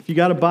If you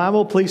got a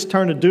Bible, please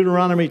turn to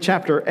Deuteronomy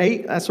chapter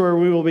 8. That's where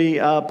we will be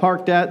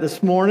parked at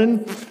this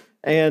morning.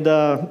 And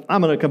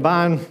I'm going to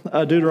combine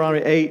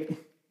Deuteronomy 8,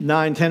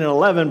 9, 10, and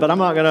 11, but I'm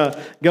not going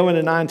to go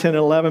into 9, 10, and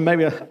 11,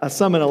 maybe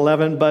some in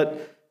 11,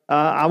 but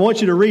I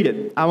want you to read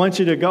it. I want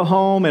you to go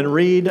home and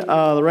read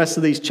the rest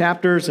of these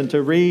chapters and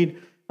to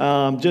read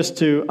just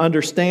to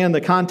understand the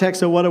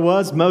context of what it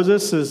was.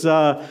 Moses is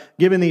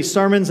giving these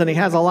sermons, and he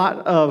has a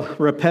lot of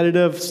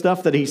repetitive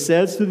stuff that he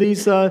says through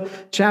these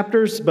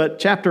chapters, but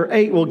chapter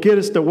 8 will get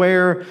us to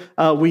where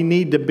we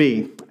need to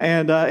be.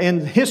 And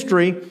in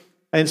history,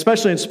 and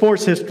especially in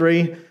sports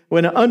history,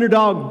 when an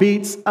underdog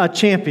beats a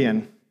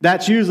champion,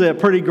 that's usually a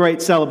pretty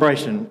great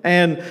celebration.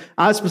 And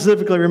I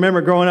specifically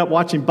remember growing up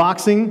watching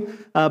boxing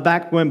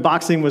back when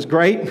boxing was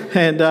great,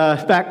 and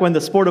back when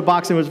the sport of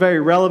boxing was very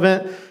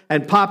relevant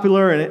and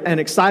popular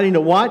and exciting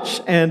to watch.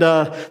 And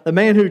the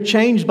man who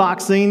changed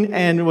boxing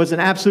and was an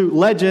absolute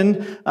legend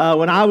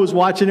when I was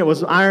watching it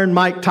was Iron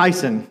Mike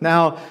Tyson.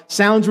 Now,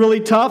 sounds really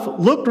tough,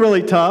 looked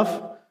really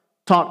tough,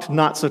 talked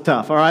not so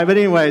tough, all right? But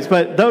anyways,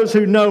 but those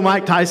who know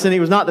Mike Tyson, he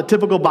was not the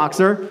typical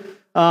boxer.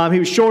 He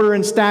was shorter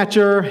in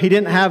stature. He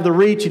didn't have the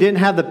reach. He didn't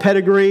have the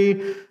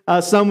pedigree.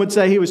 Some would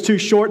say he was too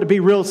short to be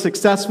real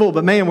successful,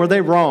 but man, were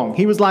they wrong.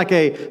 He was like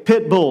a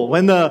pit bull.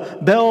 When the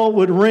bell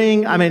would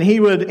ring, he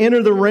would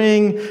enter the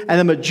ring, and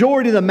the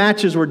majority of the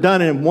matches were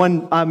done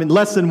in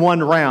less than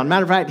one round.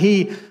 Matter of fact,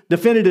 he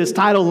defended his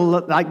title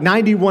like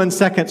 91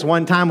 seconds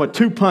one time with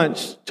two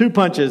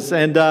punches,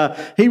 and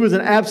he was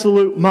an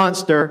absolute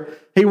monster.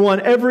 He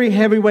won every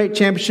heavyweight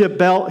championship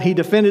belt. He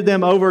defended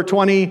them over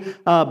 20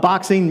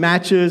 boxing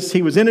matches.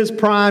 He was in his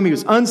prime. He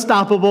was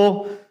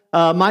unstoppable.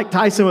 Mike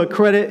Tyson would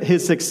credit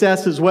his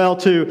success as well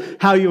to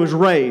how he was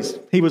raised.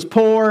 He was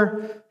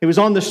poor. He was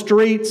on the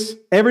streets.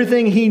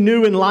 Everything he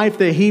knew in life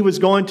that he was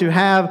going to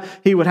have,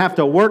 he would have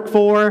to work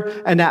for,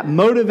 and that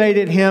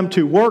motivated him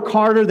to work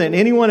harder than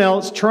anyone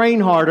else, train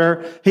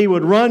harder. He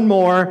would run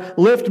more,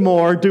 lift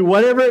more, do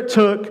whatever it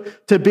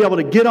took to be able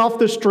to get off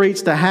the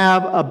streets to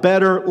have a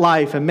better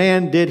life. And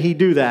man, did he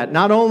do that.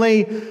 Not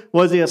only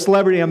was he a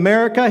celebrity in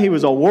America, he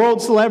was a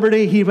world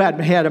celebrity. He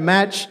had a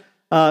match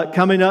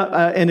coming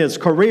up in his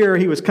career.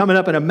 He was coming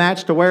up in a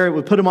match to where it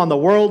would put him on the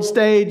world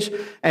stage.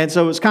 And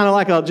so it was kind of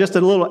like just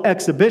a little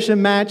exhibition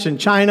match in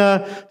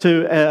China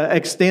to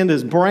extend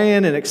his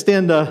brand and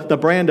extend the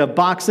brand of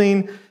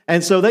boxing.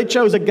 And so they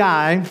chose a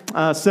guy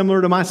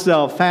similar to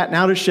myself, fat and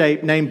out of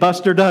shape, named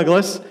Buster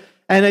Douglas.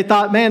 And they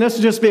thought, man, this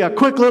would just be a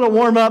quick little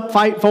warm-up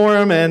fight for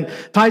him, and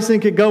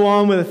Tyson could go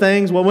on with the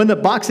things. Well, when the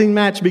boxing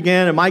match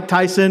began and Mike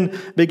Tyson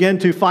began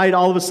to fight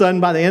all of a sudden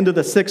by the end of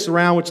the sixth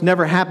round, which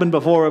never happened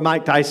before with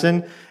Mike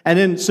Tyson, and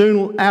then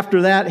soon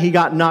after that, he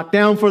got knocked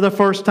down for the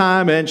first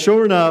time, and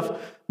sure enough,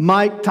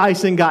 Mike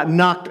Tyson got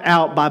knocked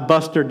out by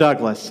Buster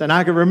Douglas. And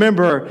I can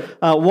remember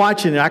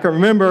watching it. I can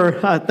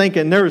remember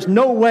thinking, there's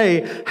no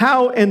way,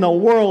 how in the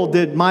world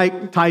did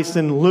Mike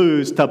Tyson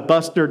lose to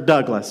Buster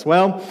Douglas?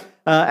 Well,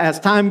 as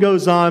time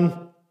goes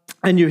on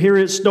and you hear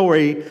his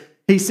story,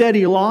 he said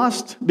he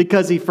lost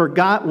because he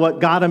forgot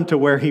what got him to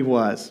where he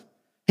was.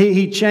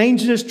 He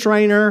changed his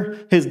trainer.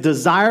 His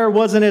desire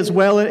wasn't as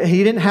well.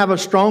 He didn't have a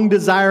strong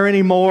desire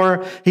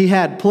anymore. He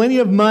had plenty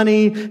of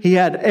money. He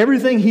had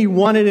everything he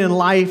wanted in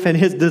life, and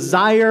his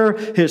desire,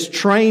 his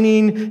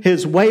training,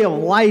 his way of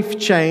life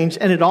changed,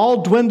 and it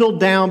all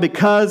dwindled down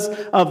because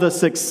of the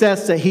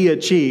success that he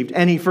achieved.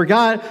 And he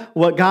forgot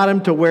what got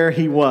him to where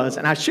he was.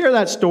 And I share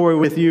that story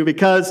with you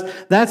because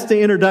that's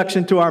the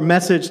introduction to our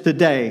message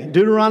today.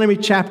 Deuteronomy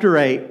chapter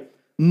 8.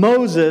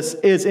 Moses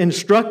is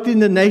instructing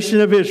the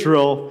nation of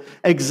Israel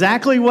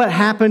exactly what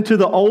happened to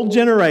the old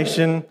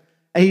generation.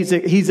 He's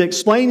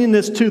explaining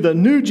this to the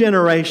new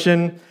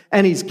generation,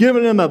 and he's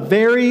giving them a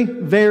very,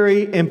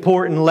 very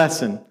important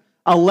lesson.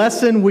 A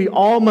lesson we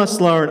all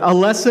must learn, a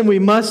lesson we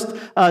must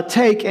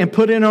take and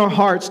put in our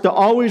hearts to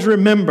always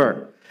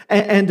remember.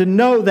 And to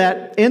know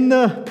that in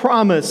the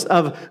promise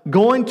of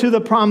going to the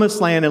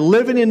promised land and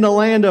living in the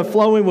land of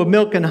flowing with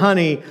milk and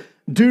honey,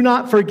 do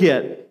not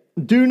forget.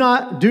 Do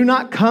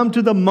not come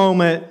to the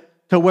moment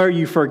to where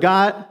you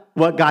forgot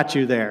what got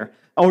you there,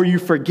 or you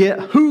forget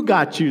who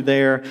got you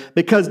there,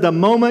 because the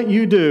moment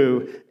you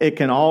do, it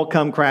can all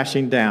come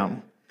crashing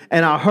down.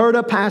 And I heard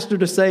a pastor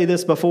to say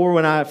this before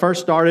when I first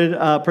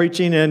started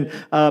preaching and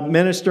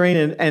ministering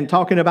and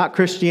talking about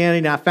Christianity,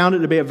 and I found it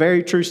to be a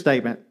very true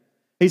statement.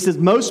 He says,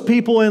 most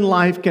people in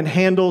life can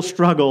handle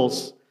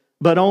struggles,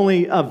 but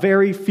only a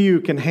very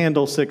few can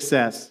handle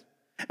success.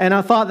 And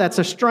I thought that's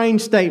a strange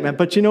statement,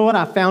 but you know what?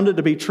 I found it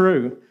to be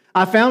true.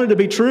 I found it to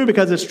be true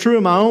because it's true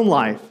in my own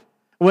life.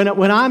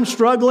 When I'm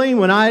struggling,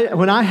 when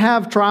I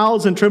have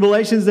trials and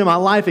tribulations in my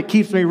life, it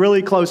keeps me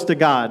really close to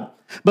God.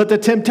 But the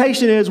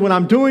temptation is when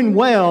I'm doing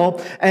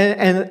well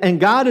and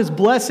God is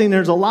blessing,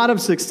 there's a lot of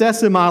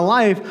success in my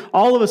life,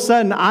 all of a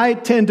sudden I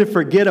tend to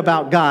forget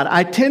about God.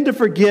 I tend to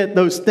forget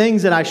those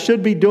things that I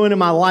should be doing in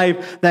my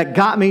life that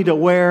got me to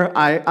where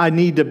I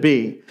need to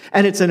be.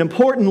 And it's an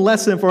important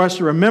lesson for us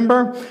to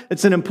remember.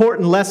 It's an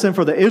important lesson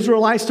for the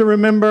Israelites to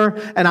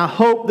remember. And I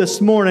hope this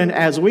morning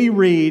as we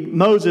read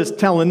Moses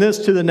telling this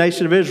to the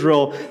nation of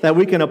Israel that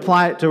we can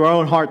apply it to our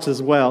own hearts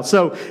as well.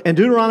 So in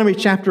Deuteronomy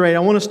chapter 8, I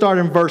want to start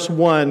in verse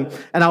 1.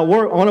 And I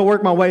want to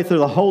work my way through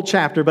the whole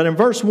chapter. But in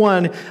verse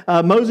 1,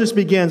 Moses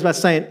begins by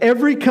saying,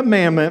 every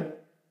commandment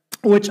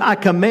which I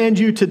command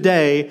you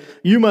today,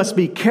 you must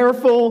be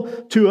careful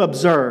to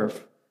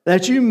observe,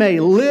 that you may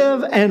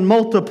live and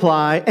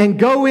multiply and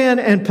go in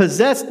and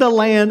possess the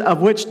land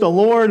of which the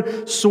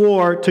Lord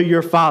swore to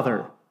your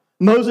father.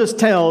 Moses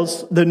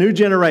tells the new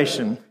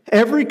generation,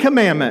 every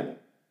commandment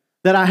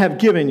that I have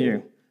given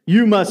you,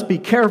 you must be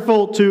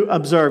careful to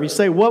observe. You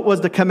say, what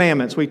was the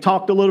commandments? We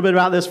talked a little bit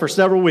about this for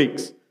several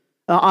weeks.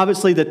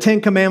 Obviously, the 10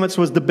 Commandments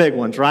was the big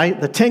ones, right?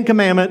 The 10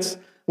 Commandments,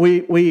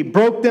 we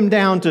broke them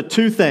down to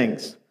two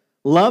things.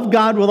 Love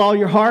God with all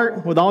your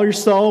heart, with all your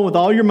soul, with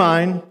all your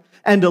mind,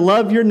 and to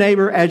love your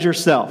neighbor as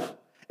yourself.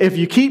 If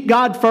you keep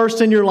God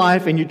first in your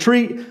life and you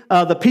treat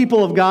the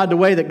people of God the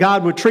way that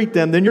God would treat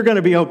them, then you're going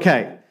to be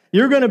okay.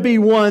 You're going to be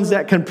ones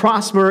that can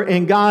prosper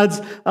in God's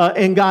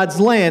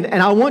land.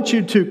 And I want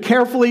you to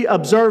carefully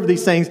observe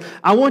these things.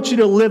 I want you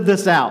to live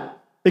this out.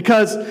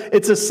 Because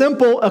it's a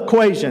simple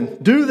equation.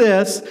 Do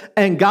this,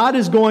 and God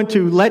is going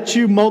to let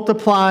you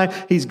multiply.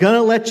 He's going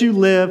to let you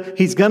live.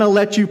 He's going to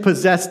let you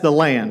possess the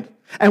land.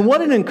 And what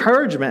an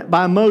encouragement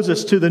by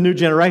Moses to the new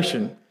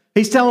generation.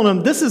 He's telling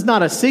them, this is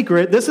not a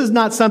secret. This is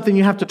not something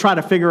you have to try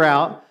to figure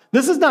out.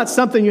 This is not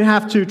something you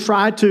have to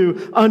try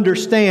to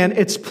understand.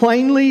 It's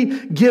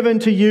plainly given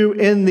to you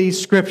in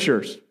these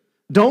scriptures.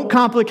 Don't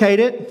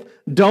complicate it.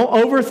 Don't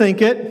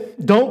overthink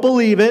it. Don't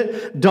believe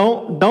it.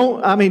 Don't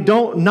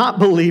not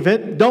believe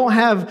it. Don't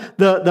have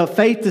the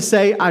faith to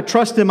say, I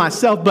trust in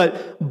myself,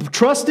 but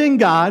trust in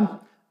God,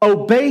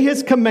 obey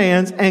his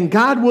commands, and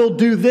God will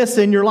do this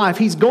in your life.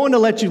 He's going to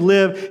let you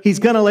live. He's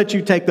going to let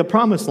you take the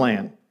promised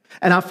land.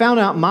 And I found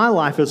out in my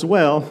life as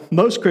well,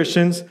 most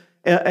Christians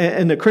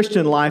in the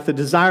Christian life, the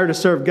desire to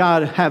serve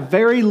God, have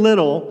very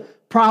little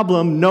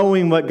problem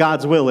knowing what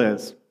God's will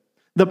is.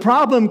 The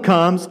problem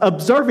comes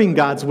observing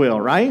God's will,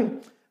 right?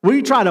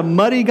 We try to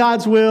muddy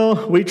God's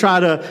will. We try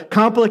to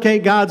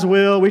complicate God's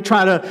will. We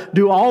try to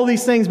do all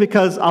these things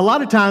because a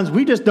lot of times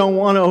we just don't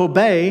want to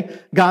obey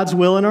God's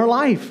will in our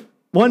life.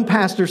 One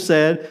pastor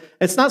said,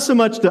 it's not so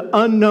much the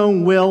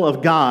unknown will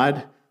of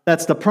God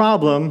that's the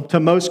problem to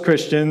most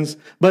Christians,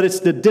 but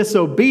it's the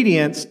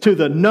disobedience to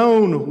the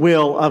known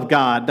will of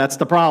God that's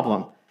the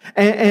problem.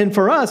 And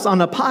for us, on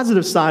the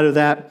positive side of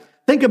that,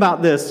 think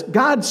about this.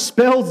 God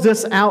spells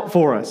this out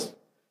for us.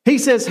 He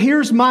says,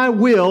 here's my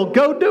will,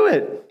 go do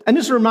it. And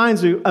this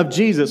reminds you of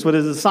Jesus with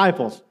his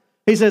disciples.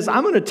 He says,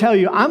 I'm going to tell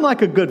you, I'm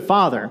like a good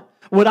father.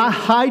 Would I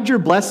hide your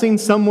blessing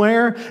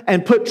somewhere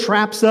and put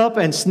traps up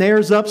and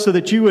snares up so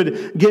that you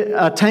would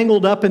get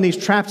tangled up in these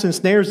traps and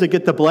snares to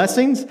get the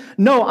blessings?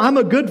 No, I'm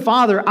a good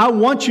father. I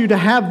want you to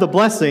have the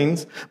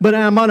blessings, but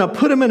I'm going to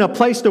put them in a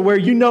place to where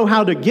you know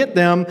how to get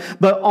them,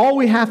 but all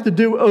we have to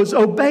do is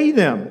obey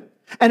them.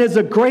 And as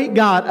a great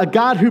God, a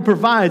God who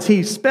provides,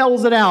 he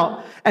spells it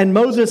out. And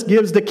Moses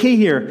gives the key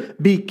here.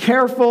 Be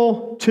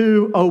careful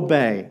to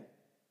obey.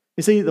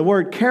 You see, the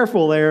word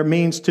careful there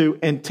means to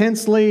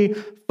intensely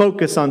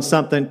focus on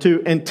something, to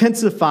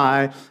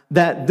intensify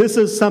that this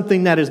is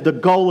something that is the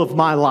goal of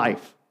my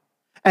life.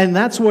 And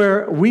that's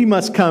where we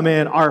must come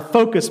in. Our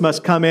focus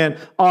must come in.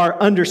 Our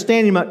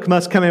understanding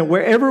must come in.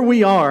 Wherever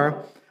we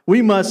are,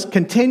 we must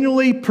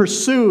continually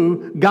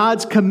pursue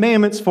God's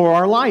commandments for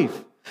our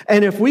life.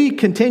 And if we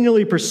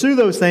continually pursue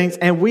those things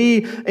and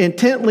we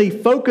intently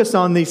focus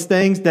on these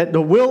things, that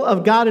the will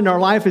of God in our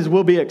life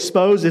will be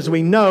exposed as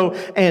we know,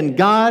 and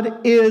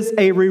God is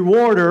a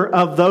rewarder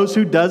of those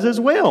who does his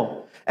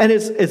will. And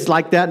it's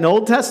like that in the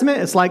Old Testament.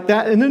 It's like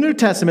that in the New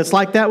Testament. It's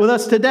like that with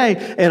us today.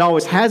 It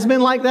always has been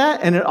like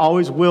that, and it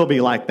always will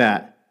be like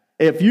that.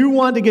 If you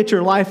want to get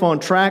your life on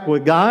track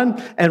with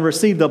God and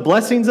receive the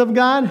blessings of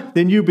God,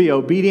 then you be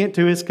obedient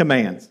to his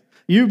commands.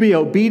 You be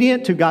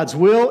obedient to God's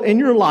will in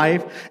your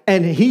life,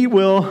 and you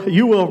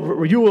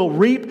will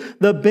reap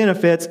the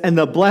benefits and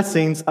the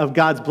blessings of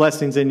God's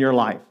blessings in your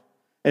life.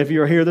 If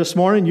you're here this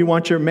morning, you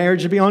want your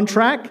marriage to be on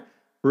track,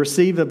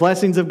 receive the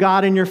blessings of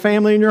God in your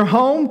family and your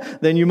home,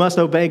 then you must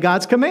obey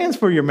God's commands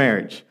for your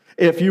marriage.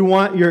 If you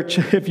want your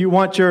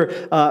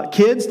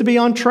kids to be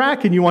on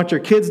track and you want your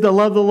kids to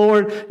love the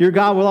Lord, your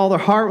God, with all their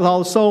heart, with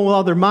all their soul, with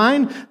all their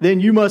mind, then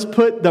you must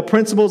put the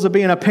principles of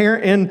being a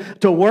parent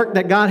into work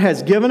that God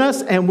has given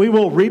us, and we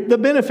will reap the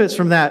benefits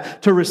from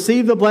that, to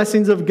receive the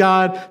blessings of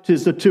God,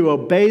 to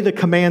obey the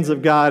commands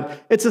of God.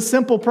 It's a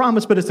simple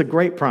promise, but it's a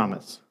great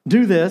promise.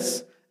 Do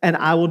this, and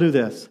I will do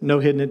this. No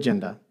hidden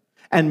agenda.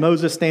 And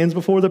Moses stands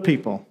before the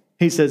people.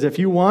 He says, if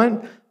you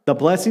want the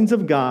blessings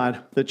of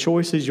God, the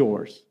choice is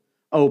yours.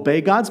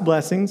 obey God's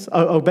blessings,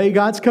 obey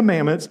God's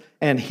commandments,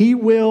 and he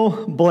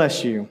will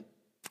bless you.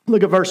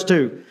 Look at verse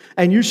 2.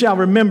 And you shall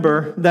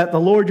remember that the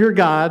Lord your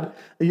God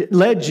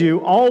led you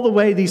all the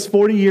way these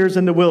 40 years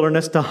in the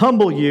wilderness to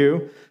humble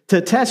you, to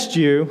test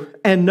you,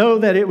 and know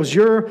that it was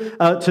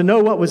to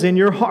know what was in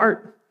your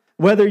heart,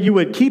 whether you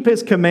would keep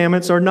his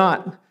commandments or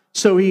not.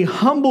 So he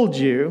humbled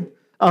you,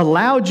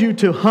 allowed you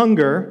to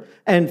hunger,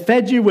 and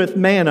fed you with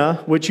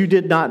manna, which you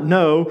did not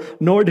know,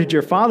 nor did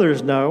your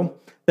fathers know,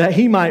 that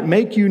he might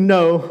make you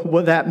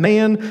know that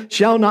man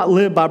shall not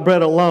live by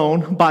bread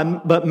alone,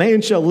 but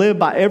man shall live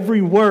by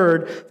every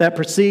word that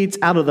proceeds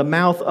out of the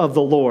mouth of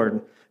the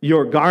Lord.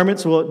 Your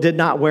garments did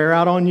not wear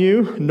out on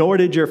you, nor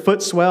did your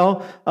foot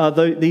swell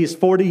these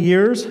 40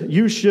 years.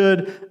 You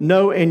should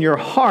know in your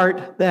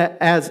heart that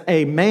as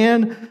a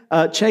man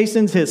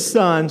chastens his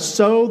son,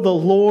 so the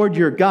Lord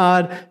your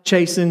God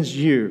chastens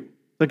you.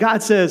 But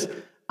God says,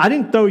 I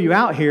didn't throw you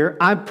out here.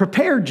 I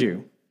prepared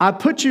you. I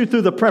put you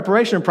through the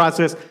preparation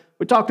process.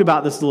 We talked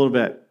about this a little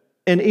bit.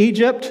 In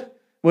Egypt,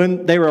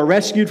 when they were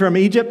rescued from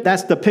Egypt,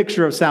 that's the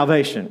picture of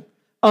salvation.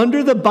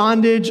 Under the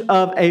bondage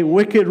of a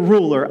wicked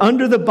ruler,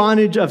 under the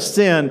bondage of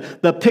sin,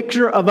 the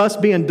picture of us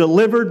being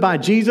delivered by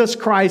Jesus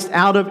Christ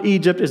out of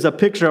Egypt is a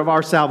picture of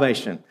our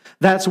salvation.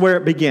 That's where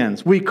it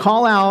begins. We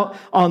call out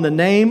on the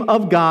name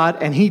of God,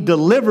 and he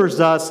delivers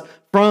us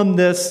from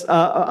this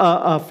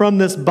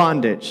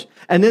bondage.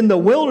 And then the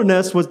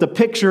wilderness was the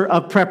picture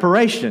of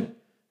preparation,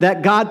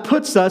 that God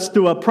puts us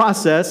through a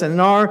process, and in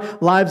our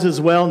lives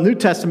as well, New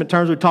Testament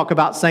terms, we talk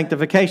about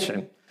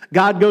sanctification.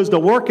 God goes to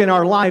work in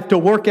our life to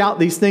work out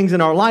these things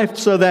in our life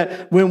so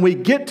that when we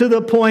get to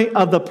the point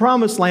of the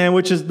promised land,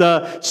 which is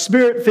the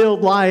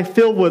Spirit-filled life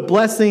filled with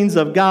blessings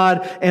of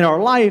God in our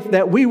life,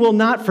 that we will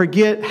not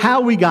forget how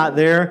we got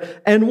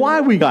there and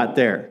why we got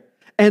there.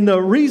 And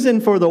the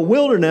reason for the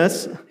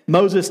wilderness,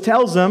 Moses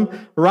tells them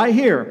right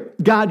here,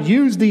 God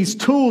used these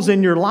tools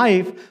in your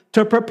life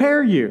to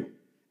prepare you.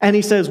 And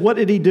he says, what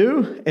did he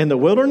do in the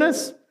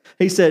wilderness?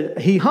 He said,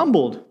 he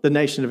humbled the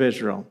nation of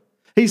Israel.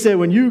 He said,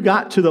 when you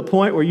got to the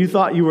point where you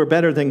thought you were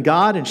better than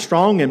God and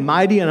strong and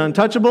mighty and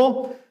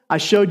untouchable, I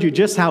showed you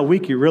just how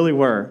weak you really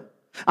were.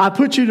 I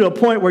put you to a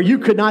point where you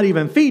could not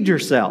even feed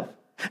yourself.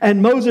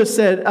 And Moses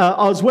said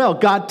as well,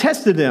 God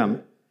tested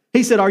them.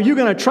 He said, are you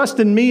going to trust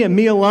in me and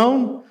me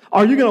alone?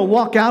 Are you going to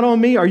walk out on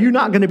me? Are you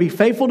not going to be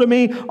faithful to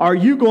me? Are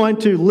you going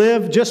to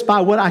live just by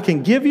what I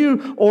can give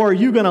you? Or are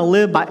you going to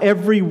live by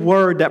every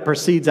word that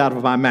proceeds out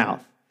of my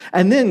mouth?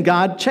 And then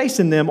God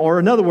chastened them, or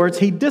in other words,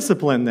 he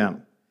disciplined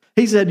them.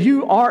 He said,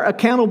 you are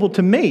accountable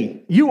to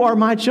me. You are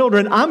my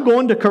children. I'm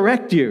going to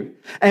correct you.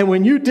 And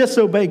when you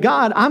disobey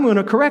God, I'm going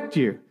to correct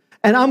you.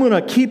 And I'm going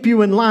to keep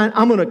you in line.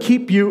 I'm going to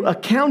keep you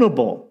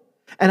accountable.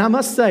 And I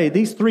must say,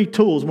 these three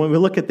tools, when we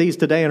look at these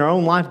today in our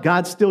own life,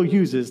 God still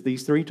uses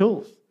these three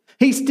tools.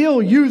 He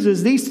still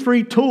uses these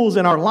three tools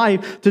in our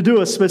life to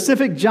do a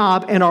specific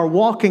job in our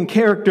walk and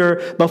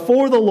character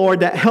before the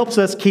Lord that helps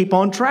us keep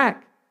on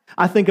track.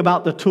 I think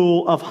about the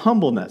tool of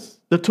humbleness,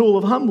 the tool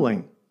of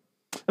humbling.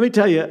 Let me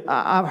tell you,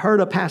 I've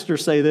heard a pastor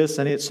say this,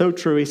 and it's so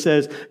true. He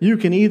says, you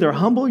can either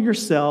humble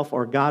yourself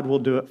or God will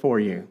do it for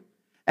you.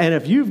 And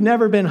if you've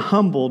never been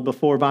humbled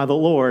before by the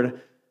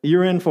Lord,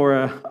 you're in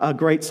for a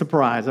great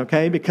surprise,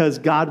 okay? Because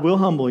God will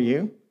humble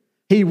you.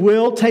 He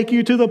will take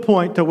you to the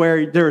point to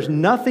where there's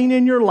nothing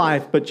in your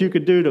life but you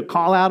could do to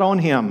call out on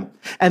him.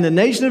 And the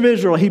nation of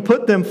Israel, he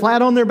put them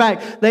flat on their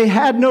back. They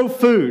had no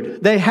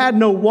food. They had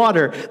no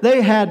water.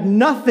 They had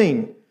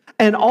nothing.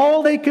 And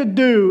all they could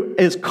do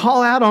is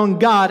call out on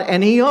God,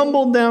 and he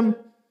humbled them.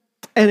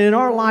 And in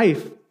our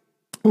life,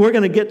 we're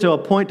going to get to a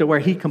point to where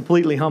he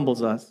completely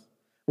humbles us.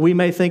 We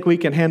may think we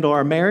can handle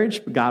our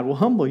marriage, but God will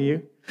humble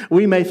you.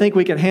 We may think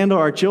we can handle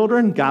our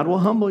children. God will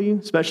humble you,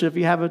 especially if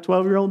you have a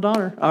 12-year-old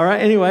daughter. All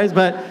right, anyways,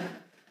 but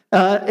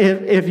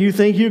if you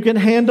think you can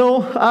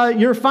handle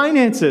your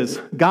finances,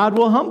 God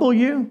will humble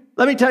you.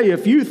 Let me tell you,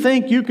 if you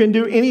think you can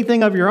do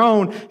anything of your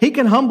own, he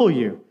can humble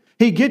you.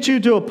 He gets you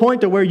to a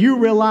point to where you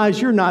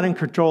realize you're not in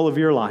control of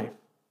your life.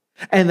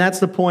 And that's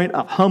the point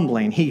of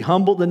humbling. He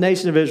humbled the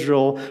nation of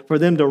Israel for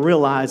them to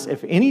realize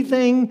if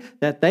anything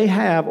that they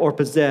have or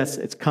possess,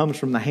 it comes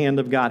from the hand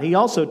of God. He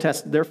also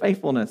tested their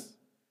faithfulness.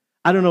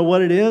 I don't know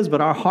what it is,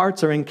 but our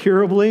hearts are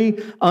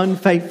incurably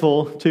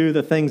unfaithful to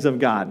the things of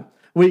God.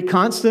 We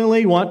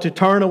constantly want to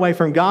turn away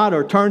from God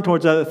or turn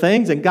towards other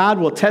things, and God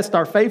will test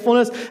our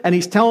faithfulness. And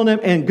he's telling them,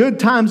 in good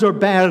times or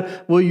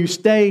bad, will you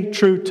stay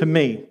true to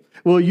me?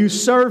 Will you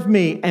serve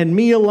me and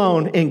me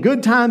alone? In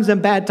good times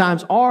and bad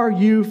times, are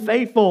you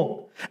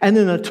faithful? And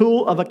then the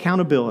tool of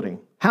accountability.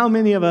 How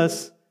many of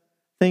us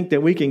think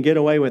that we can get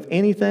away with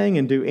anything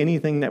and do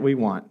anything that we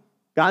want?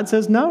 God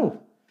says no.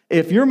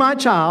 If you're my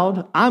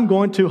child, I'm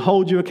going to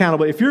hold you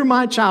accountable. If you're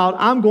my child,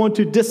 I'm going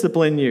to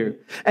discipline you.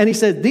 And he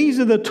said, these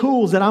are the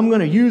tools that I'm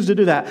going to use to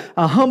do that.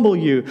 I'll humble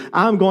you.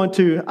 I'm going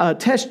to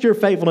test your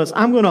faithfulness.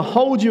 I'm going to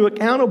hold you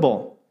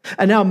accountable.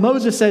 And now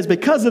Moses says,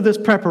 because of this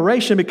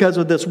preparation, because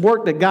of this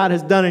work that God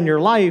has done in your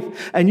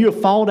life, and you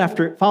have followed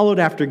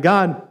after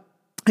God,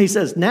 he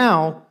says,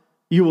 now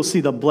you will see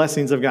the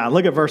blessings of God.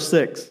 Look at verse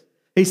 6.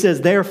 He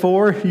says,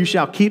 therefore, you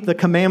shall keep the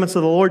commandments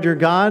of the Lord your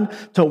God,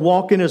 to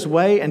walk in his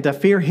way and to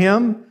fear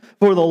him.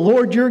 For the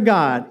Lord your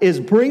God is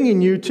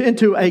bringing you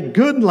into a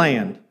good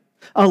land,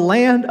 a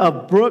land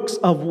of brooks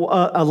of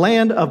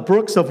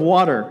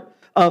water,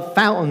 of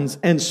fountains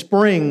and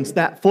springs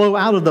that flow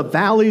out of the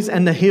valleys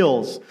and the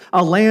hills,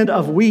 a land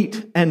of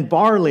wheat and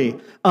barley,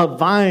 of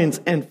vines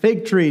and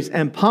fig trees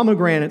and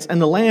pomegranates, and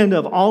the land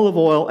of olive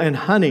oil and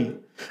honey,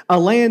 a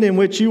land in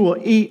which you will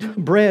eat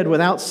bread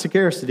without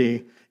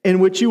scarcity, in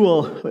which you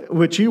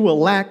will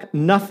lack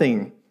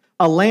nothing,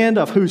 a land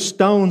of whose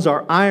stones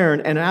are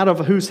iron, and out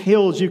of whose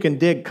hills you can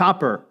dig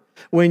copper.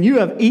 When you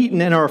have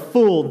eaten and are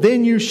full,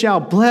 then you shall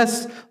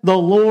bless the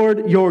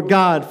Lord your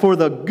God for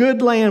the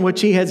good land which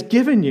he has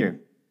given you.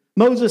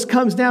 Moses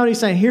comes down, he's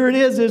saying, here it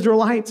is,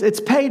 Israelites, it's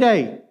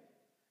payday.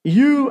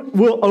 You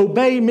will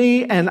obey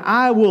me and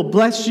I will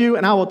bless you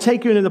and I will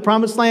take you into the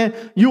promised land.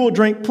 You will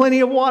drink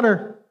plenty of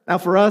water. Now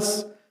for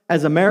us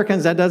as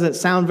Americans, that doesn't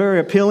sound very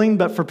appealing,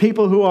 but for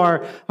people who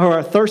are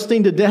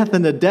thirsting to death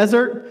in the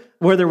desert,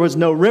 where there was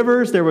no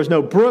rivers, there was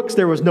no brooks,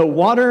 there was no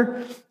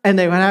water, and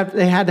they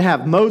had to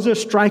have Moses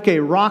strike a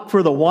rock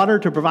for the water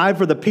to provide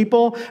for the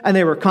people, and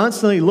they were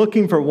constantly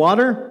looking for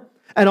water.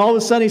 And all of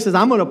a sudden he says,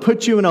 I'm going to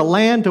put you in a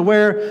land to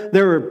where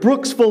there are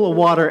brooks full of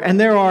water, and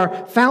there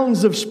are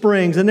fountains of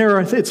springs, and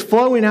it's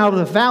flowing out of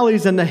the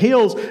valleys and the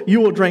hills.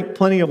 You will drink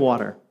plenty of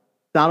water.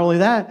 Not only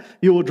that,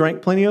 you will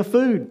drink plenty of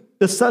food.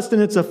 The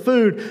sustenance of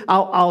food,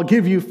 I'll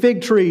give you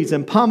fig trees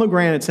and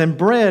pomegranates and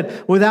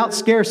bread without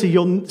scarcity.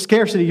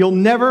 You'll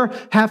never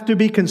have to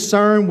be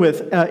concerned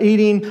with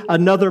eating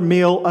another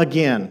meal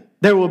again.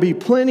 There will be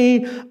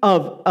plenty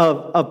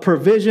of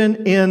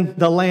provision in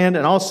the land,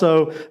 and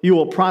also you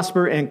will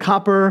prosper in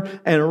copper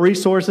and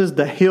resources.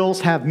 The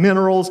hills have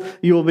minerals.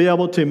 You will be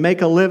able to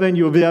make a living.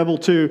 You will be able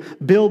to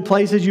build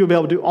places. You will be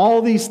able to do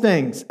all these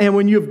things. And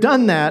when you've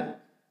done that,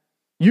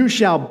 you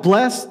shall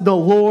bless the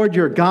Lord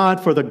your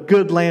God for the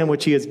good land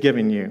which he has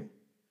given you.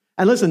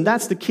 And listen,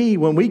 that's the key.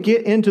 When we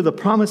get into the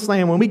promised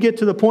land, when we get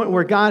to the point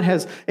where God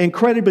has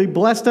incredibly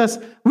blessed us,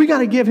 we got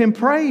to give him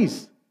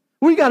praise.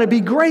 We got to be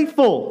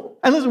grateful.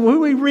 And listen,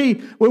 when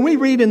we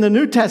read in the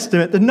New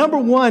Testament, the number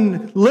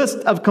one list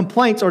of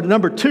complaints, or the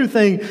number two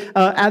thing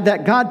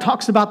that God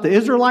talks about the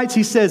Israelites,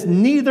 he says,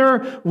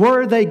 neither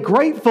were they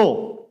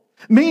grateful.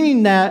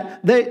 Meaning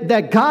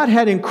that God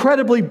had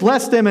incredibly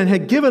blessed them and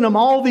had given them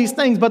all these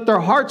things, but their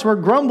hearts were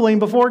grumbling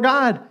before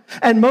God.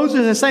 And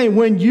Moses is saying,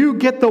 when you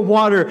get the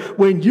water,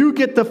 when you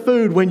get the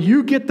food, when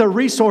you get the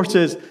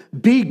resources,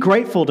 be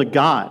grateful to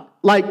God.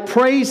 Like,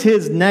 praise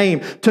his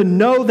name, to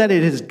know that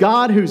it is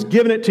God who's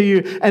given it to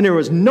you and there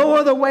was no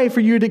other way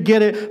for you to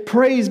get it.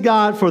 Praise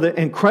God for the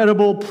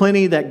incredible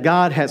plenty that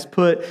God has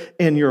put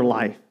in your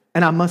life.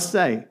 And I must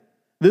say,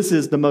 this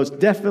is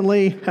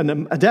definitely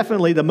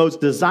the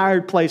most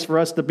desired place for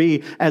us to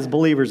be as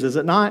believers, is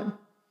it not?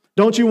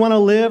 Don't you want to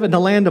live in the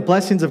land of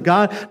blessings of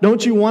God?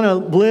 Don't you want to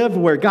live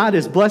where God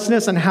is blessing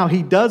us and how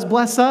he does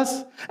bless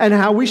us? And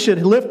how we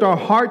should lift our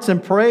hearts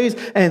in praise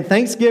and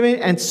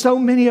thanksgiving? And so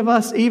many of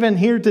us, even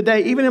here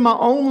today, even in my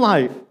own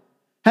life,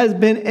 has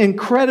been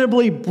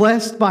incredibly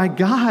blessed by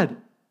God.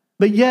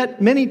 But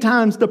yet, many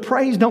times, the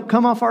praise don't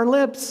come off our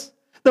lips.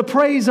 The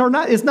praise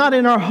is not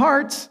in our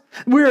hearts.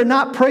 We are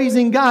not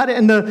praising God,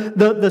 and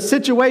the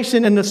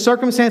situation and the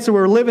circumstance that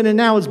we're living in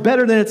now is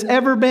better than it's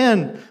ever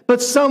been.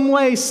 But some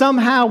way,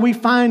 somehow, we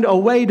find a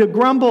way to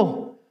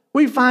grumble.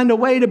 We find a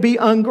way to be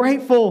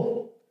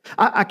ungrateful.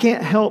 I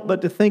can't help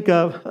but to think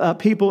of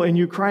people in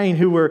Ukraine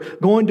who were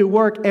going to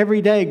work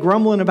every day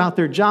grumbling about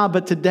their job,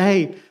 but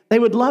today they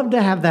would love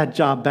to have that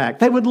job back.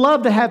 They would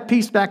love to have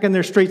peace back in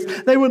their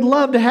streets. They would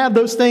love to have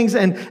those things,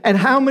 and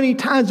how many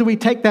times do we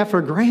take that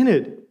for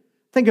granted?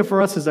 Think of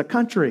for us as a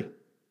country,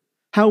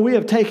 how we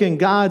have taken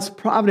God's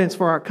providence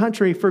for our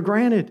country for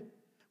granted.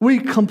 We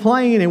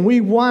complain and we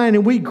whine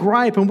and we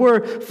gripe and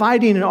we're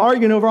fighting and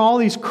arguing over all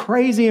these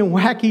crazy and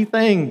wacky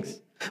things.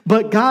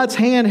 But God's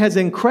hand has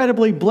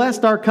incredibly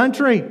blessed our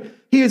country.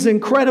 He has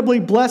incredibly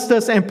blessed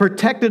us and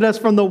protected us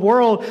from the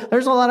world.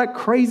 There's a lot of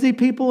crazy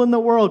people in the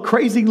world,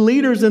 crazy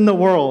leaders in the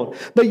world.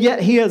 But yet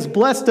he has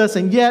blessed us,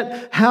 and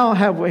yet how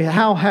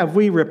have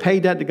we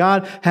repaid that to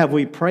God? Have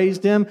we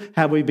praised him?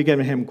 Have we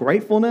given him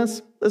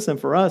gratefulness? Listen,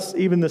 for us,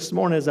 even this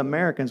morning as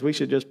Americans, we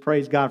should just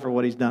praise God for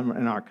what he's done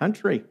in our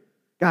country.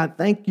 God,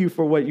 thank you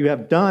for what you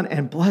have done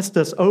and blessed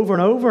us over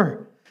and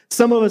over.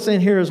 Some of us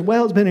in here as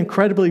well has been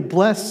incredibly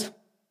blessed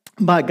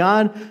by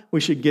God. We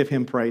should give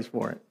him praise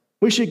for it.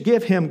 We should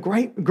give him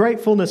great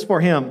gratefulness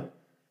for him.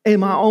 In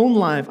my own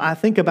life, I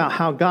think about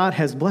how God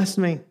has blessed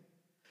me.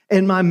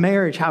 In my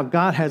marriage, how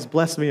God has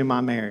blessed me in my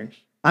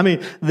marriage. I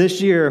mean,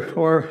 this year,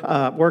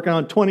 we're working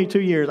on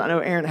 22 years. I know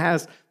Erin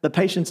has the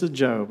patience of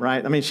Job,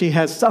 right? I mean, she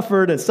has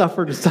suffered and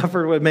suffered and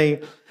suffered with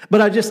me.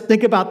 But I just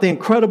think about the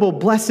incredible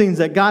blessings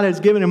that God has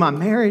given in my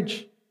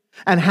marriage.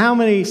 And how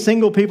many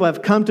single people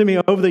have come to me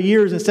over the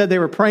years and said they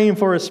were praying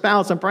for a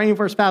spouse and praying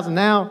for a spouse, and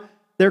now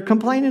they're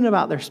complaining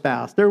about their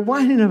spouse. They're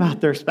whining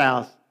about their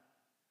spouse.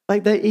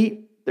 Like they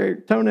eat their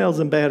toenails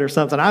in bed or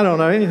something. I don't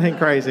know, anything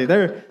crazy.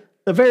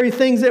 The very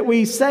things that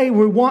we say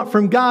we want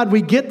from God,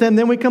 we get them,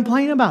 then we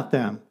complain about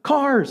them.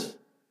 Cars.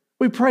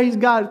 We praise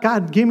God.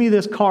 God, give me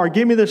this car,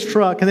 give me this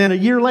truck. And then a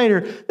year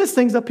later, this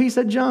thing's a piece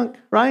of junk,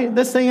 right?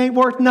 This thing ain't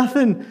worth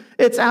nothing.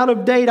 It's out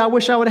of date. I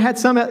wish I would have had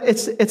some.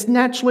 It's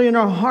naturally in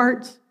our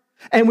hearts.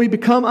 And we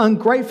become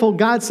ungrateful.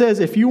 God says,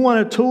 if you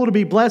want a tool to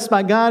be blessed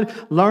by God,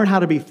 learn how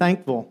to be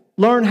thankful.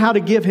 Learn how to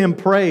give Him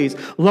praise.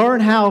 Learn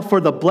how for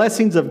the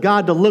blessings of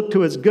God to look to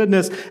His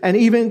goodness. And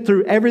even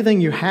through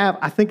everything you have,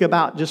 I think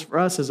about just for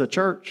us as a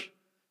church,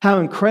 how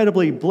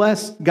incredibly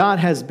blessed God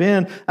has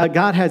been.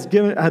 God has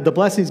given the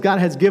blessings God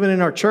has given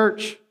in our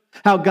church.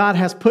 How God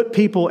has put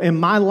people in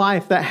my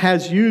life that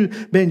has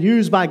been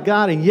used by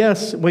God. And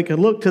yes, we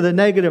can look to the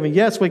negative. And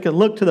yes, we can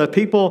look to the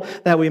people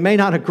that we may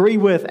not agree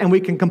with. And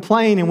we can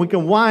complain and we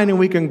can whine and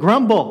we can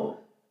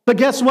grumble. But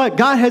guess what?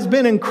 God has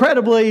been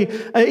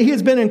He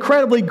has been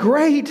incredibly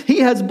great. He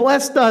has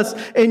blessed us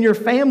in your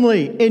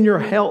family, in your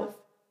health.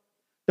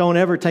 Don't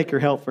ever take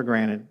your health for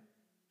granted.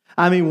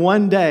 I mean,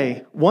 one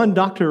day, one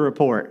doctor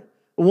report,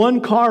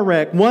 one car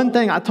wreck, one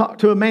thing. I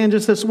talked to a man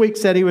just this week,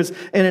 said he was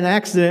in an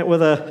accident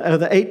with an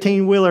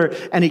 18-wheeler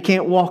and he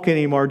can't walk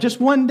anymore. Just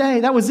one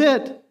day, that was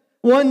it.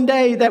 One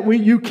day that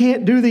you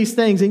can't do these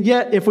things. And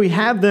yet, if we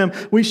have them,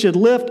 we should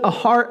lift a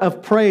heart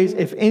of praise.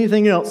 If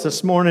anything else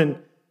this morning,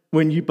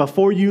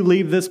 before you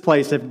leave this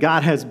place, if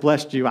God has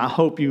blessed you, I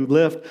hope you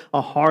lift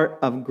a heart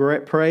of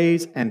great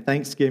praise and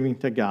thanksgiving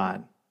to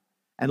God.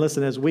 And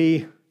listen, as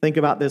we think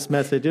about this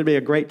message, it'd be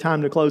a great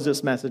time to close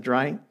this message,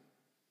 right?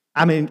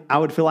 I mean, I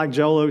would feel like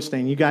Joel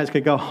Osteen. You guys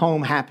could go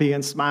home happy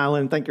and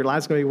smiling and think your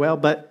life's going to be well,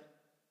 but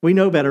we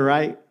know better,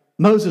 right?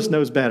 Moses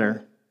knows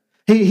better.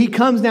 He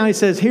comes down, he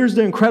says, here's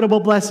the incredible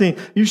blessing.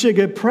 You should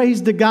give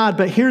praise to God,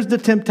 but here's the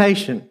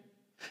temptation.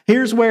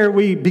 Here's where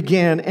we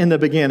begin in the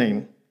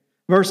beginning.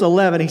 Verse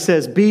 11, he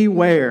says,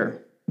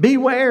 beware,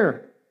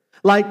 beware,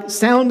 like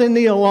sounding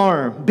the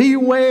alarm.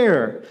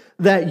 Beware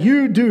that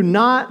you do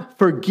not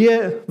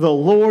forget the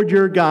Lord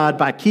your God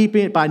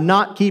by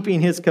not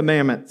keeping His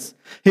commandments,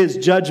 His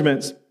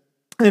judgments,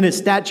 and His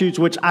statutes,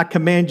 which I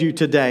command you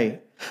today.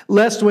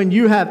 Lest when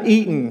you have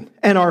eaten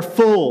and are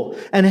full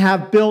and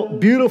have built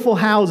beautiful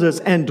houses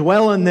and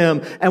dwell in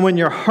them, and when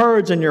your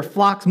herds and your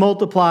flocks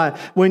multiply,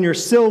 when your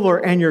silver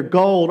and your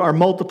gold are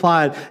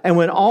multiplied, and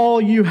when all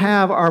you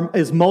have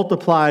is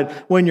multiplied,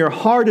 when your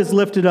heart is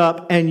lifted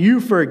up and you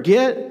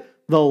forget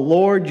the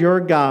Lord your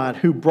God,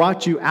 who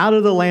brought you out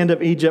of the land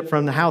of Egypt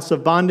from the house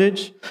of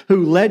bondage,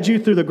 who led you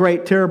through the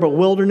great terrible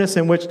wilderness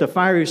in which the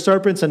fiery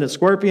serpents and the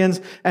scorpions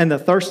and the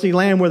thirsty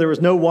land where there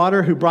was no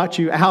water, who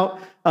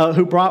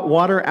brought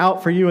water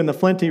out for you in the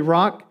flinty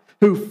rock,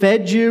 who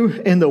fed you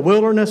in the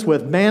wilderness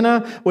with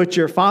manna, which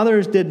your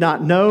fathers did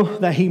not know,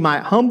 that He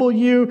might humble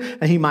you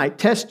and He might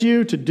test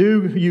you to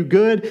do you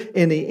good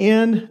in the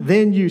end.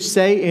 Then you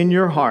say in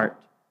your heart,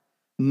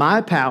 my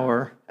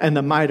power and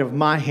the might of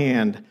my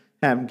hand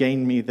have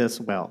gained me this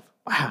wealth.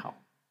 Wow.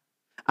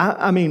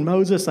 I mean,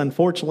 Moses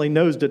unfortunately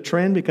knows the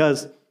trend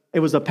because it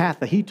was a path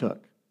that he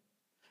took.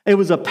 It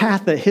was a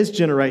path that his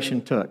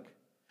generation took.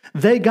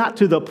 They got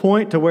to the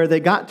point to where they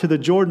got to the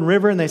Jordan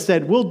River and they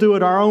said, we'll do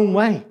it our own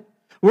way.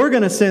 We're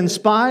going to send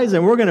spies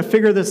and we're going to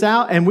figure this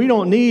out, and we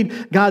don't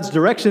need God's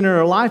direction in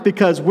our life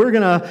because we're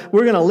going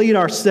to lead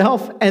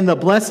ourselves, and the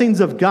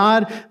blessings of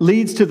God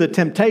leads to the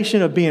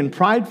temptation of being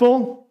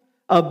prideful,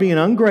 of being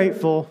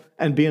ungrateful,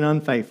 and being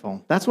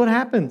unfaithful. That's what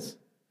happens.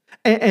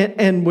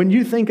 And when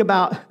you think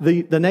about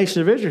the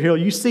nation of Israel,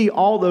 you see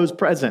all those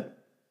present.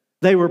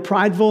 They were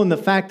prideful in the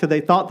fact that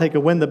they thought they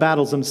could win the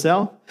battles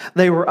themselves.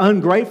 They were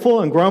ungrateful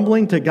and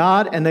grumbling to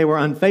God, and they were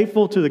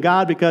unfaithful to the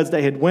God because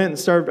they had went and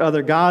served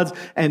other gods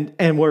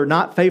and were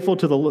not faithful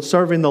to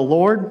serving the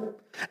Lord.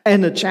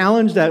 And the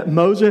challenge that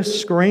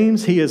Moses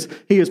screams, he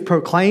is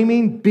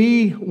proclaiming,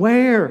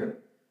 beware,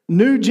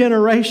 new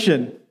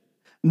generation,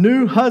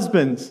 new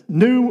husbands,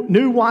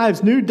 new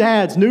wives, new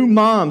dads, new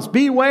moms,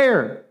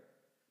 beware.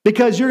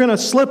 Because you're going to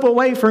slip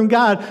away from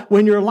God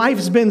when your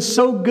life's been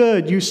so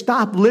good. You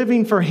stop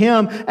living for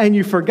Him and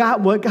you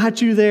forgot what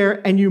got you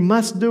there, and you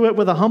must do it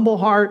with a humble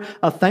heart,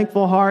 a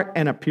thankful heart,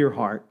 and a pure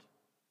heart.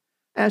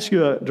 I ask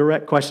you a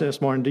direct question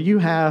this morning. Do you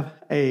have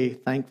a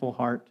thankful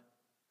heart?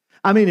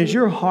 I mean, is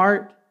your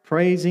heart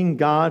praising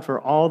God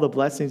for all the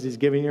blessings He's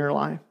given you in your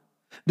life?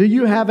 Do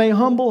you have a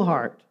humble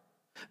heart?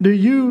 Do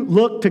you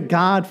look to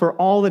God for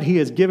all that He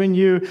has given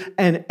you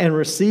and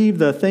receive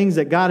the things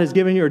that God has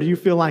given you? Or do you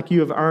feel like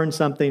you have earned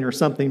something or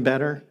something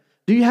better?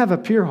 Do you have a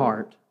pure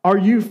heart? Are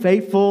you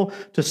faithful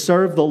to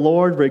serve the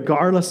Lord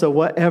regardless of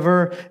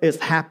whatever is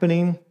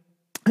happening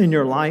in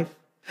your life?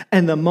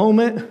 And in the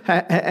moment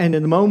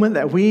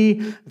that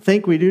we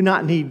think we do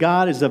not need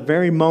God is the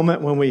very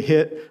moment when we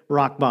hit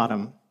rock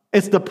bottom.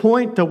 It's the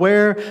point to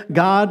where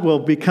God will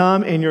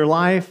become in your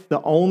life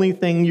the only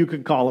thing you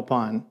could call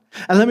upon.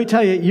 And let me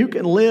tell you, you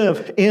can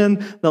live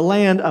in the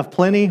land of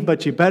plenty,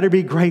 but you better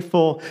be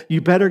grateful.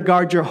 You better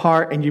guard your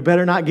heart, and you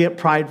better not get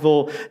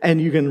prideful,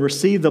 and you can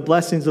receive the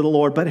blessings of the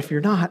Lord. But if you're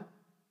not,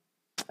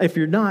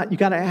 you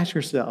got to ask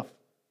yourself,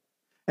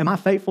 am I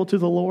faithful to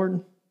the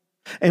Lord?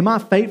 Am I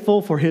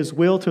faithful for his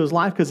will to his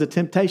life? Because the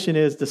temptation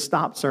is to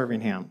stop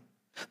serving him.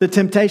 The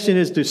temptation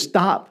is to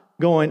stop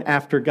going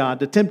after God.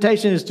 The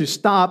temptation is to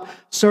stop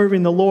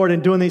serving the Lord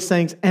and doing these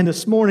things. And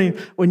this morning,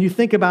 when you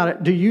think about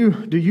it, do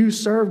you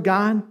serve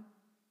God?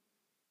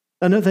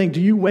 Another thing,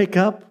 do you wake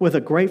up with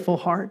a grateful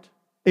heart?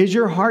 Is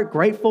your heart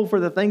grateful for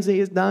the things that he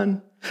has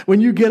done? When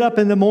you get up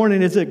in the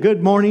morning, is it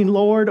good morning,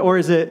 Lord? Or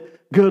is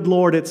it good,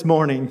 Lord, it's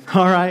morning?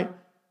 All right.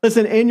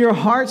 Listen, in your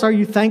hearts, are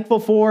you thankful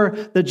for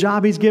the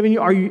job he's given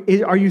you? Are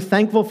you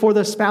thankful for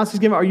the spouse he's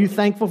given? Are you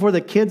thankful for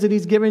the kids that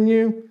he's given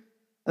you?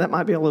 That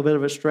might be a little bit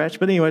of a stretch,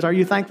 but anyways, are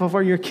you thankful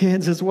for your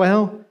kids as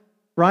well?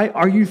 Right?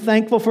 Are you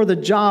thankful for the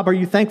job? Are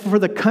you thankful for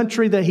the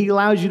country that he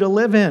allows you to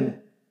live in?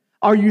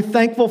 Are you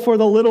thankful for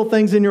the little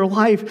things in your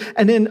life?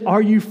 And then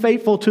are you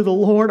faithful to the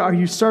Lord? Are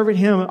you serving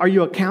him? Are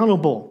you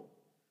accountable?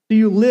 Do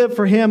you live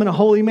for him in a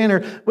holy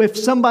manner? If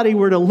somebody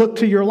were to look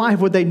to your life,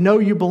 would they know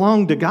you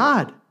belong to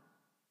God?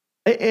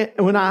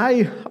 When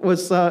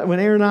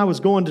Aaron and I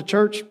was going to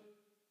church,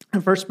 in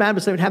First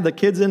Baptist, they would have the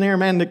kids in there.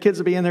 Man, the kids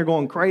would be in there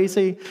going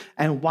crazy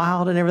and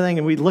wild and everything.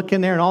 And we'd look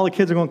in there and all the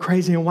kids are going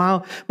crazy and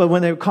wild. But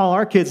when they would call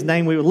our kids'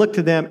 name, we would look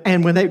to them.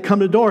 And when they would come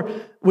to the door,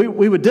 we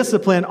would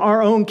discipline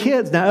our own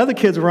kids. Now, other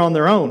kids were on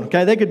their own.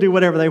 Okay, they could do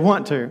whatever they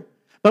want to.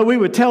 But we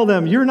would tell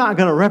them, you're not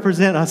going to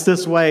represent us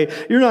this way.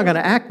 You're not going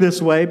to act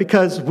this way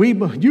because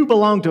you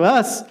belong to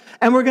us.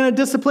 And we're going to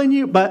discipline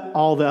you. But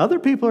all the other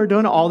people are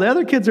doing it. All the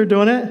other kids are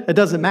doing it. It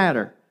doesn't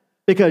matter.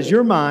 Because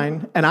you're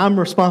mine, and I'm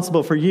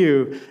responsible for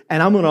you,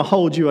 and I'm going to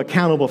hold you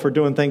accountable for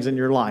doing things in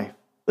your life.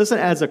 Listen,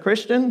 as a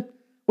Christian,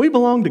 we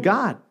belong to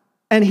God,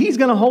 and he's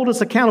going to hold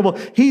us accountable.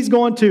 He's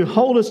going to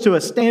hold us to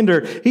a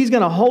standard. He's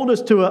going to hold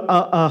us to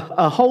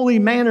a holy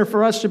manner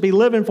for us to be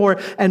living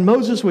for. And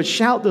Moses would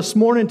shout this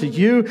morning to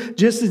you,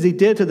 just as he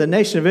did to the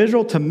nation of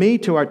Israel, to me,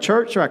 to our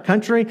church, to our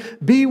country,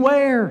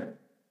 beware.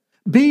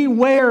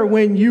 Beware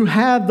when you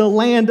have the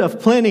land of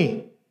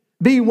plenty.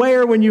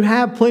 Beware when you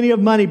have plenty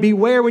of money.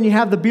 Beware when you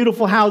have the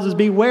beautiful houses.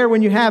 Beware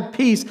when you have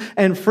peace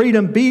and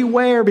freedom.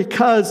 Beware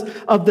because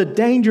of the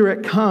danger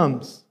it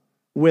comes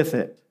with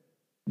it.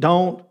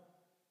 Don't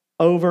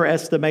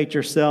overestimate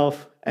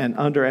yourself and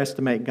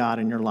underestimate God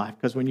in your life.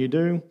 Because when you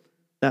do,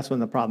 that's when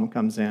the problem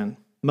comes in.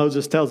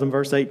 Moses tells him,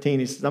 verse 18,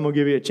 he says, I'm going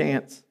to give you a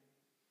chance.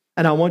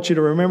 And I want you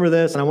to remember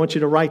this, and I want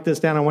you to write this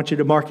down. I want you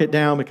to mark it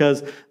down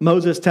because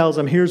Moses tells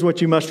them, here's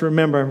what you must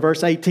remember. In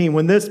verse 18,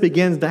 when this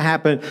begins to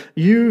happen,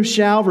 you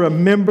shall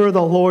remember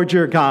the Lord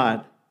your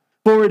God.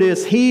 For it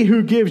is he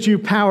who gives you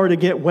power to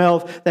get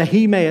wealth, that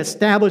he may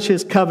establish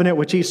his covenant,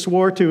 which he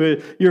swore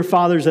to your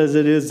fathers as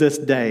it is this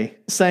day.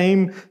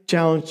 Same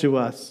challenge to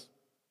us.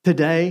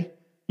 Today,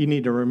 you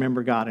need to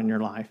remember God in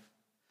your life.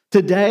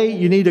 Today,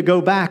 you need to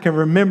go back and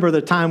remember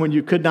the time when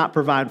you could not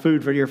provide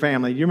food for your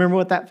family. You remember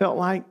what that felt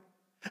like?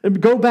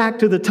 Go back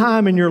to the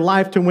time in your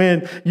life to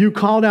when you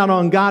called out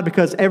on God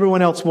because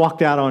everyone else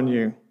walked out on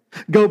you.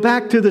 Go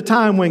back to the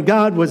time when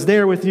God was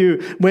there with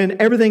you,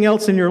 when everything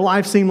else in your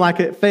life seemed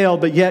like it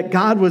failed, but yet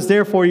God was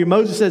there for you.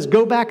 Moses says,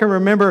 go back and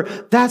remember,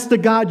 that's the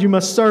God you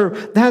must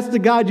serve. That's the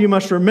God you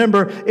must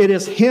remember. It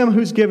is him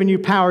who's given you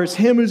power. It's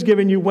him who's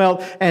given you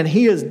wealth, and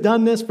he has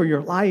done this for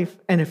your life.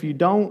 And if you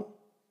don't,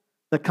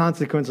 the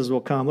consequences will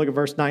come. Look at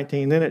verse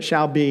 19. Then it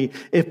shall be,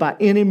 if by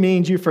any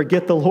means you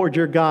forget the Lord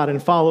your God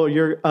and follow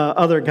your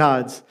other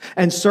gods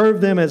and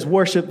serve them as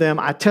worship them,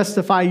 I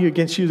testify you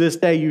against you this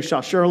day, you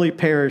shall surely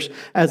perish.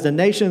 As the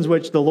nations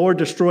which the Lord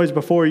destroys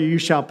before you, you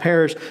shall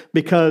perish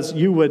because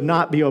you would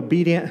not be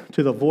obedient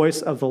to the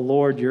voice of the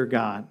Lord your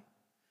God.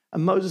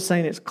 And Moses is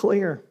saying it's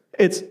clear.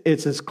 It's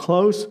as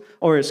close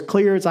or as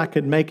clear as I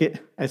could make it.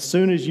 As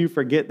soon as you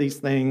forget these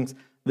things,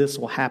 this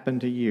will happen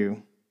to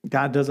you.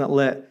 God doesn't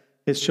let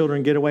his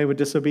children get away with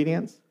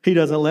disobedience. He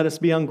doesn't let us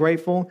be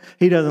ungrateful.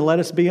 He doesn't let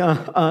us be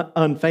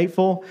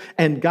unfaithful.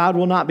 And God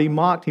will not be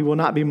mocked. He will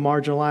not be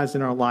marginalized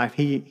in our life.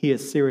 He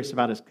is serious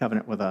about his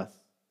covenant with us.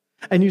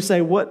 And you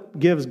say, what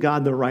gives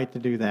God the right to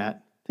do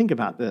that? Think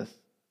about this.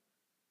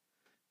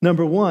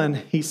 Number one,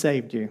 he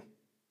saved you.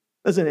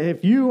 Listen,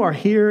 if you are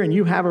here and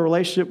you have a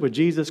relationship with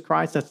Jesus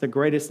Christ, that's the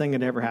greatest thing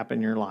that ever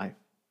happened in your life.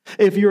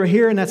 If you're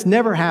here and that's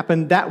never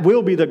happened, that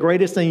will be the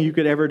greatest thing you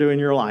could ever do in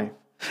your life.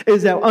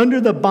 Is that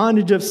under the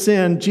bondage of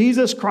sin,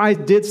 Jesus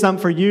Christ did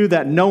something for you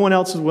that no one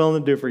else is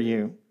willing to do for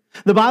you.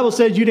 The Bible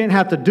says you didn't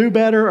have to do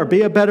better or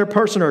be a better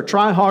person or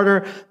try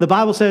harder. The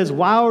Bible says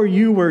while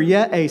you were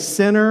yet a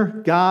sinner,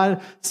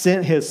 God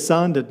sent his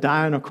son to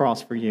die on a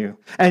cross for you.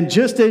 And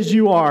just as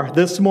you are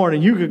this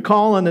morning, you could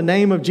call on the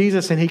name of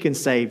Jesus and he can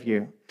save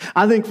you.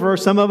 I think for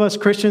some of us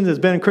Christians that's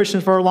been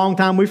Christians for a long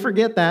time, we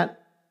forget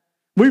that.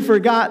 We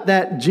forgot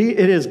that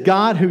it is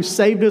God who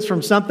saved us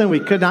from something we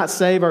could not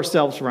save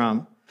ourselves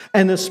from.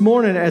 And this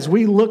morning, as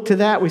we look to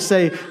that, we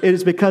say it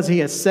is because he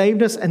has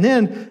saved us. And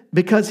then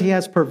because he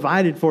has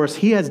provided for us,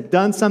 he has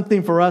done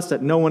something for us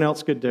that no one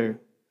else could do.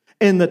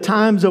 In the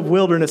times of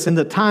wilderness, in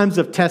the times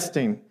of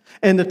testing,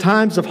 in the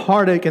times of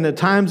heartache, in the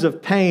times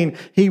of pain,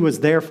 he was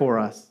there for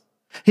us.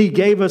 He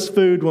gave us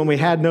food when we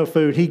had no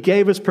food. He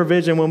gave us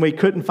provision when we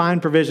couldn't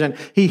find provision.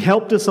 He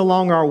helped us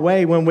along our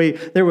way when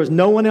there was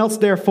no one else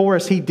there for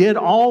us. He did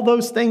all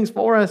those things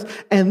for us.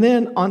 And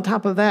then on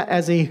top of that,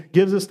 as he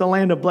gives us the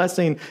land of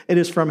blessing, it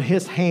is from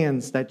his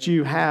hands that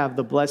you have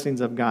the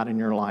blessings of God in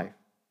your life.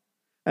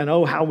 And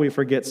oh, how we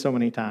forget so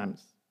many times.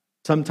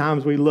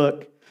 Sometimes we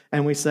look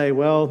and we say,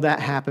 well, that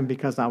happened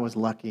because I was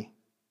lucky.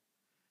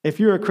 If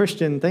you're a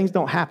Christian, things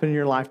don't happen in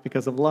your life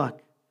because of luck.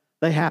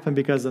 They happen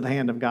because of the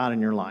hand of God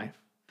in your life.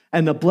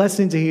 And the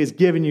blessings he has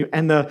given you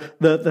and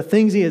the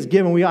things he has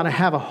given, we ought to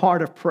have a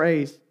heart of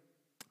praise.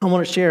 I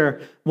want to share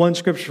one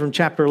scripture from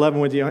chapter 11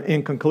 with you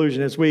in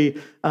conclusion as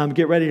we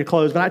get ready to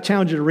close. But I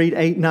challenge you to read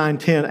 8, 9,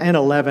 10, and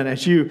 11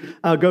 as you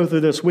go through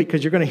this week,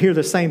 because you're going to hear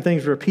the same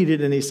things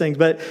repeated in these things.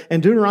 But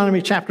in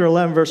Deuteronomy chapter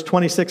 11, verse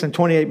 26 and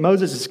 28,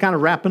 Moses is kind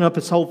of wrapping up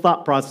his whole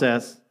thought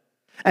process.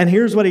 And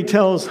here's what he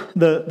tells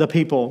the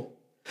people.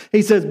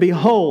 He says,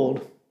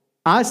 "Behold,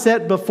 I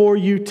set before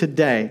you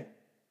today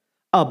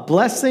a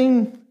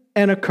blessing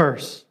and a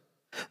curse.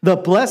 The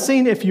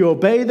blessing if you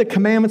obey the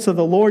commandments of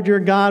the Lord your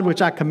God, which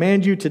I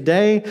command you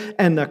today,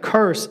 and the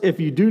curse if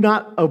you do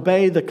not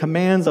obey the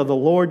commands of the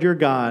Lord your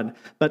God,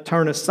 but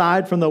turn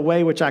aside from the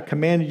way which I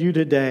commanded you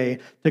today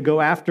to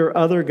go after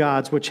other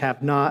gods which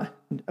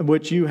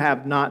you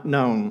have not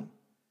known."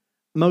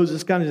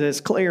 Moses comes and says,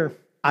 "It's clear.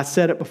 I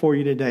said it before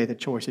you today. The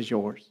choice is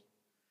yours."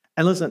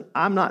 And listen,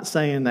 I'm not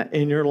saying that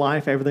in your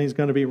life everything's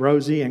going to be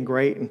rosy and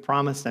great and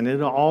promised and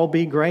it'll all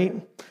be great.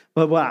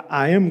 But what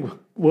I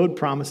would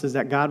promise is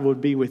that God would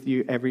be with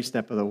you every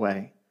step of the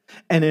way.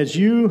 And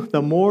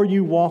the more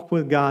you walk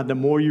with God, the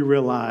more you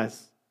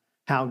realize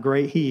how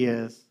great he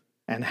is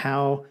and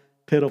how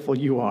pitiful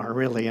you are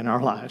really in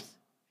our lives.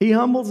 He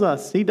humbles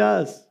us. He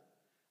does.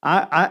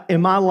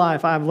 In my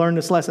life, I've learned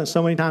this lesson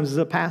so many times as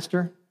a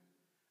pastor.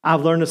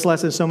 I've learned this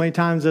lesson so many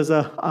times as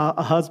a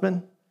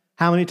husband.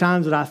 How many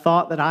times did I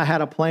thought that I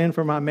had a plan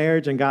for my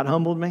marriage and God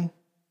humbled me?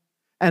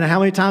 And how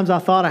many times I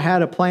thought I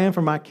had a plan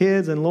for my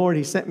kids and Lord,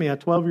 he sent me a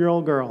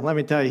 12-year-old girl. Let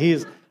me tell you,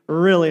 he's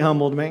really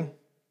humbled me,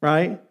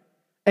 right?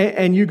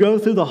 And you go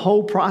through the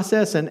whole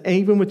process, and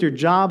even with your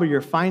job or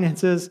your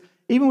finances,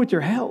 even with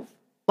your health.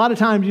 A lot of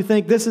times you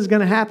think this is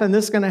going to happen,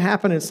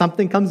 and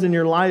something comes in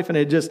your life and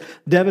it just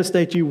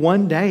devastates you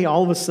one day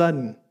all of a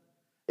sudden.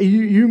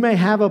 You may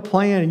have a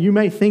plan and you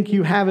may think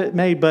you have it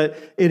made, but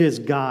it is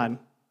God.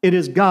 It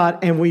is God,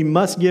 and we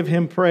must give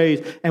him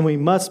praise, and we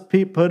must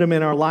put him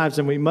in our lives,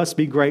 and we must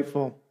be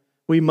grateful.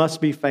 We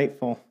must be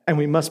faithful, and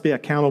we must be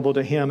accountable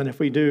to him. And if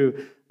we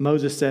do,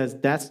 Moses says,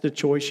 that's the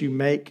choice you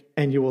make,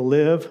 and you will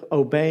live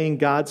obeying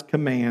God's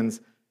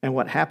commands. And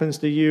what happens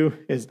to you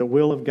is the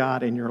will of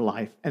God in your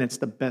life, and it's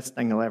the best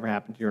thing that'll ever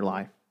happen to your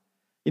life.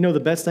 You know, the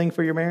best thing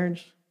for your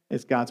marriage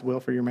is God's will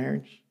for your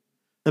marriage.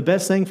 The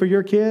best thing for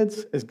your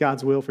kids is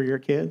God's will for your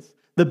kids.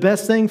 The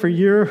best thing for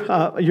your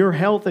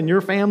health and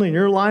your family and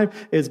your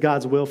life is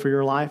God's will for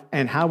your life.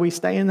 And how we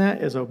stay in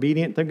that is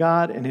obedient to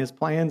God and his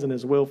plans and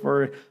his will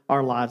for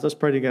our lives. Let's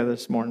pray together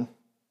this morning.